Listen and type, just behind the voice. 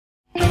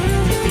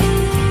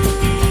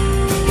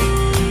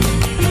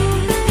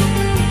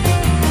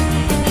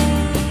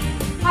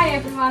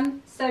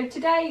So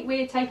today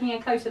we're taking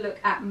a closer look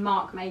at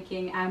mark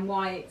making and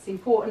why it's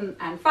important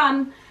and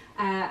fun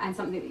and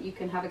something that you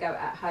can have a go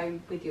at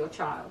home with your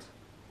child.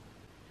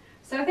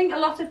 So I think a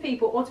lot of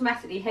people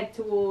automatically head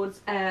towards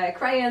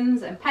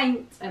crayons and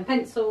paint and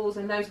pencils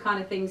and those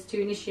kind of things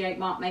to initiate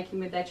mark making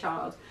with their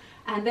child.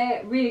 And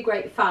they're really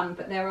great fun,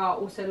 but there are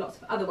also lots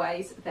of other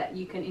ways that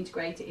you can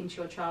integrate it into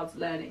your child's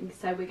learning.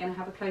 So we're going to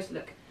have a closer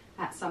look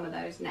at some of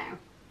those now.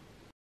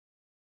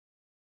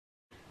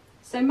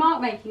 So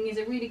mark making is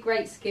a really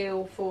great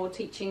skill for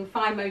teaching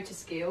fine motor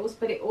skills,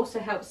 but it also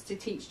helps to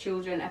teach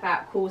children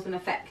about cause and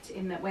effect,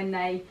 in that when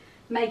they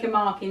make a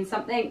mark in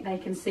something, they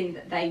can see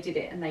that they did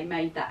it and they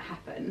made that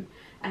happen.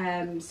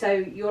 So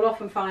you'll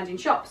often find in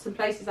shops and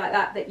places like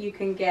that that you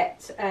can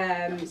get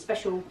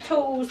special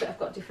tools that have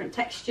got different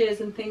textures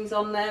and things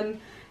on them.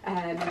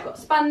 You've got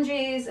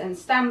sponges and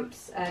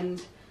stamps,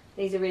 and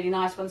these are really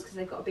nice ones because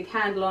they've got a big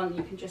handle on.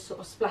 You can just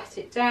sort of splat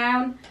it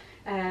down.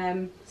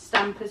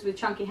 Stampers with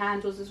chunky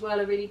handles as well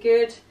are really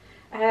good.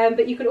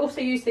 But you could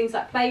also use things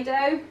like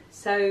Play-Doh.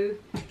 So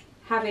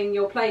having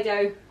your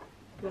Play-Doh,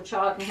 your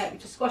child can help you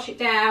to squash it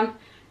down,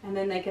 and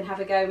then they can have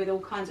a go with all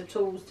kinds of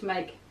tools to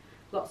make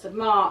lots of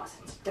marks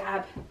and to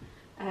dab,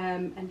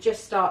 and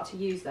just start to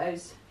use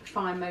those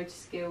fine motor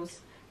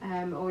skills,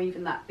 or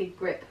even that big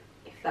grip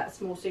if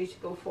that's more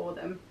suitable for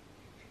them.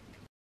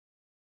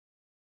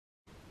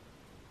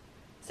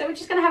 So we're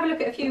just going to have a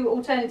look at a few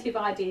alternative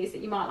ideas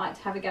that you might like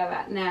to have a go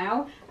at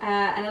now,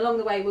 and along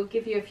the way we'll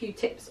give you a few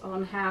tips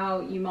on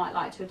how you might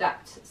like to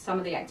adapt some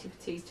of the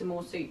activities to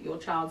more suit your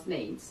child's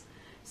needs.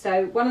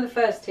 So one of the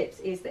first tips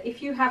is that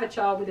if you have a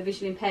child with a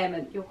visual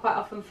impairment, you'll quite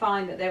often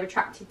find that they're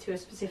attracted to a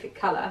specific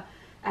colour,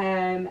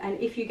 and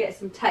if you get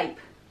some tape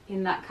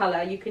in that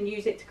colour, you can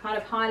use it to kind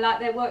of highlight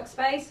their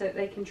workspace so that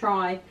they can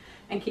try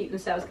and keep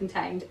themselves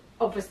contained.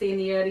 Obviously in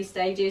the early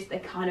stages they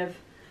kind of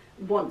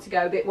want to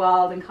go a bit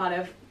wild, and kind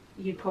of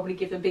you'd probably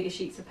give them bigger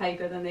sheets of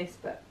paper than this,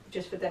 but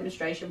just for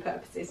demonstration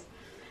purposes.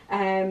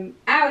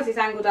 Ours is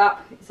angled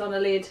up, it's on a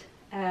lid,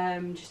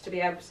 just to be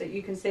able so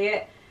you can see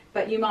it.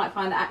 But you might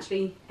find that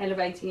actually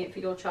elevating it for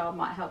your child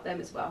might help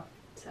them as well.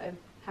 So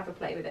have a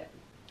play with it.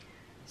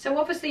 So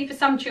obviously for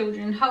some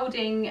children,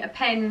 holding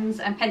pens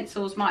and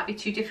pencils might be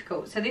too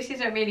difficult. So this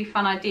is a really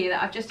fun idea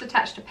that I've just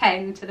attached a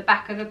pen to the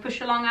back of a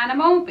push along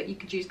animal, but you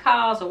could use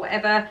cars or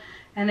whatever.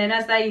 And then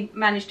as they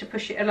manage to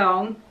push it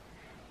along,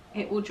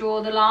 it will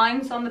draw the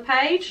lines on the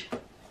page.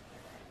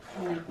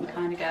 And they can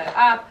kind of go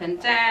up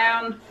and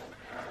down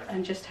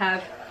and just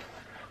have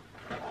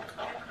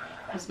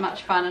as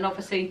much fun. And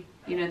obviously,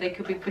 you know, they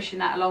could be pushing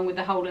that along with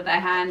the whole of their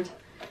hand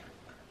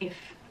if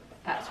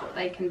that's what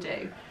they can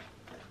do.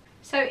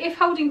 So if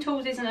holding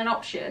tools isn't an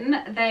option,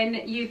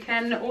 then you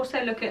can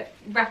also look at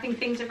wrapping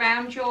things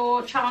around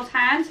your child's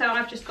hand. So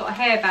I've just got a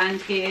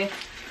hairband here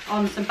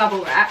on some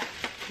bubble wrap,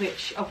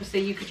 which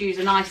obviously you could use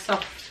a nice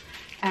soft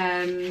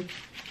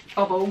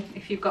bubble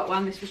if you've got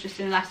one. This was just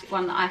an elastic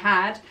one that I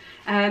had.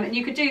 And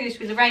you could do this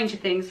with a range of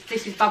things.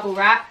 This is bubble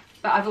wrap,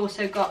 but I've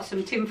also got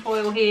some tin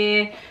foil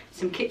here,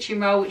 some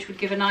kitchen roll, which would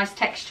give a nice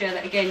texture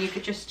that again you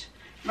could just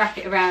wrap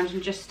it around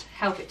and just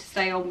help it to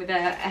stay on with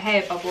a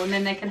hair bubble, and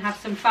then they can have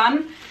some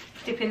fun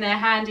dipping their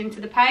hand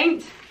into the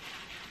paint,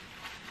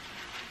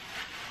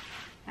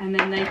 and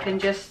then they can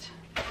just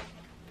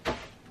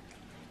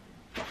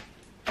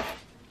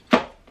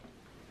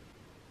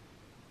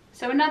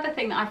So another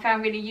thing that I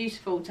found really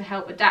useful to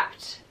help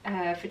adapt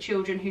for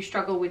children who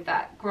struggle with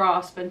that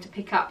grasp and to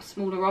pick up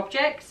smaller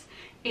objects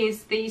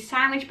is the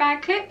sandwich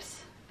bag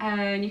clips,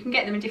 and you can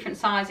get them in different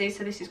sizes.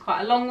 So this is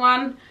quite a long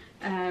one,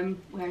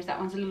 whereas that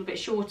one's a little bit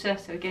shorter,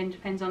 so again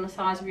depends on the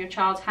size of your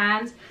child's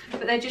hands,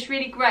 but they're just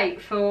really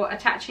great for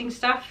attaching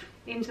stuff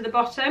into the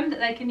bottom that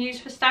they can use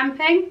for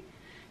stamping.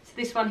 So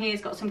this one here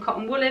has got some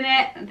cotton wool in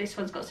it, and this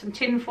one's got some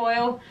tin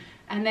foil,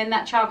 and then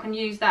that child can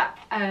use that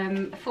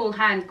full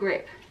hand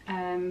grip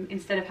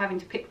instead of having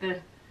to pick the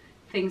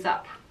things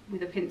up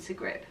with a pincer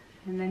grip,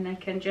 and then they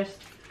can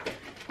just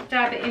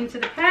dab it into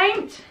the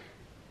paint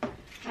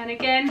and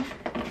again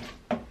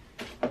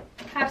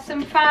have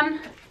some fun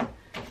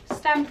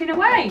stamping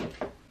away.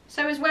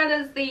 So as well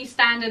as the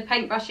standard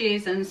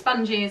paintbrushes and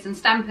sponges and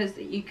stampers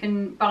that you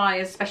can buy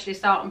as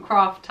specialist art and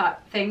craft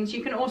type things,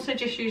 you can also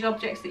just use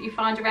objects that you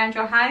find around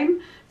your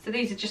home. So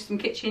these are just some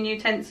kitchen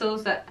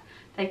utensils that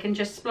they can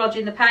just splodge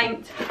in the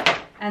paint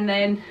and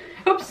then,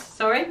 oops,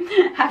 sorry,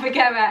 have a go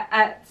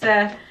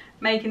at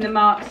making the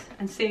marks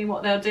and seeing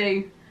what they'll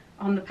do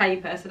on the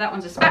paper. So that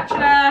one's a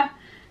spatula,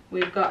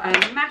 we've got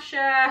a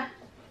masher,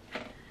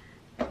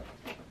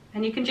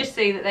 and you can just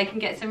see that they can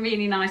get some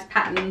really nice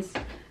patterns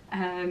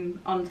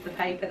onto the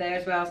paper there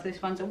as well. So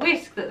this one's a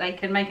whisk that they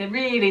can make a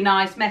really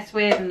nice mess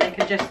with, and they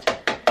can just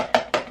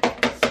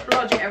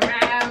splodge it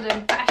around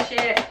and bash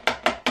it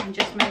and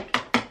just make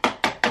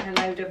a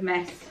load of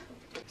mess.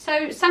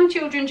 So some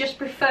children just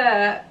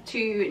prefer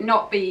to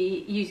not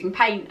be using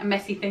paint and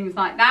messy things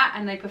like that,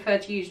 and they prefer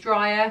to use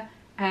drier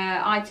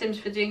items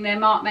for doing their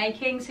mark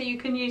making. So you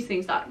can use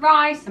things like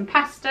rice and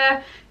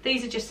pasta.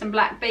 These are just some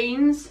black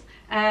beans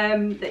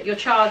that your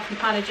child can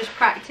kind of just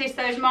practice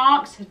those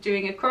marks,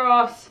 doing a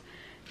cross,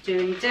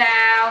 doing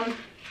down,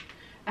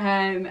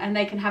 and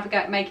they can have a go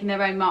at making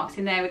their own marks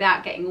in there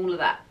without getting all of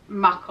that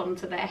muck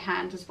onto their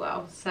hand as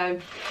well. So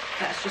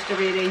that's just a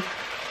really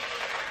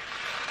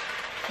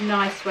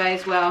nice way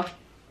as well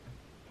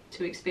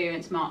to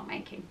experience mark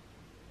making.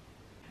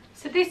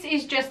 So this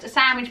is just a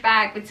sandwich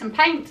bag with some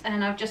paint,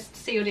 and I've just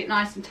sealed it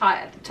nice and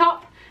tight at the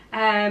top,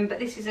 but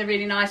this is a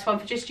really nice one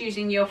for just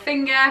using your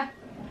finger,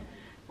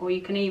 or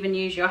you can even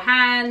use your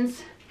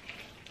hands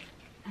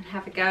and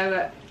have a go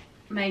at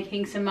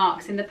making some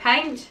marks in the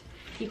paint.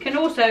 You can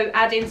also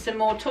add in some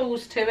more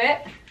tools to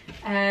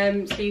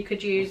it, so you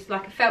could use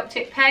like a felt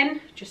tip pen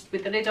just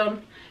with the lid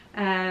on,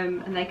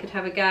 and they could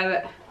have a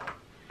go at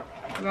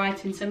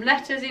writing some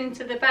letters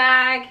into the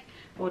bag,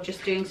 or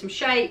just doing some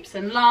shapes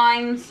and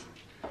lines.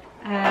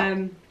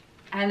 And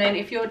then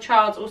if your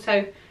child's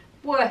also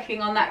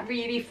working on that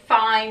really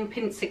fine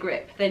pincer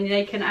grip, then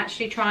they can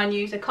actually try and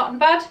use a cotton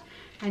bud,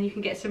 and you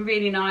can get some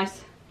really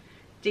nice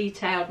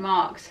detailed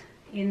marks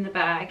in the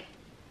bag.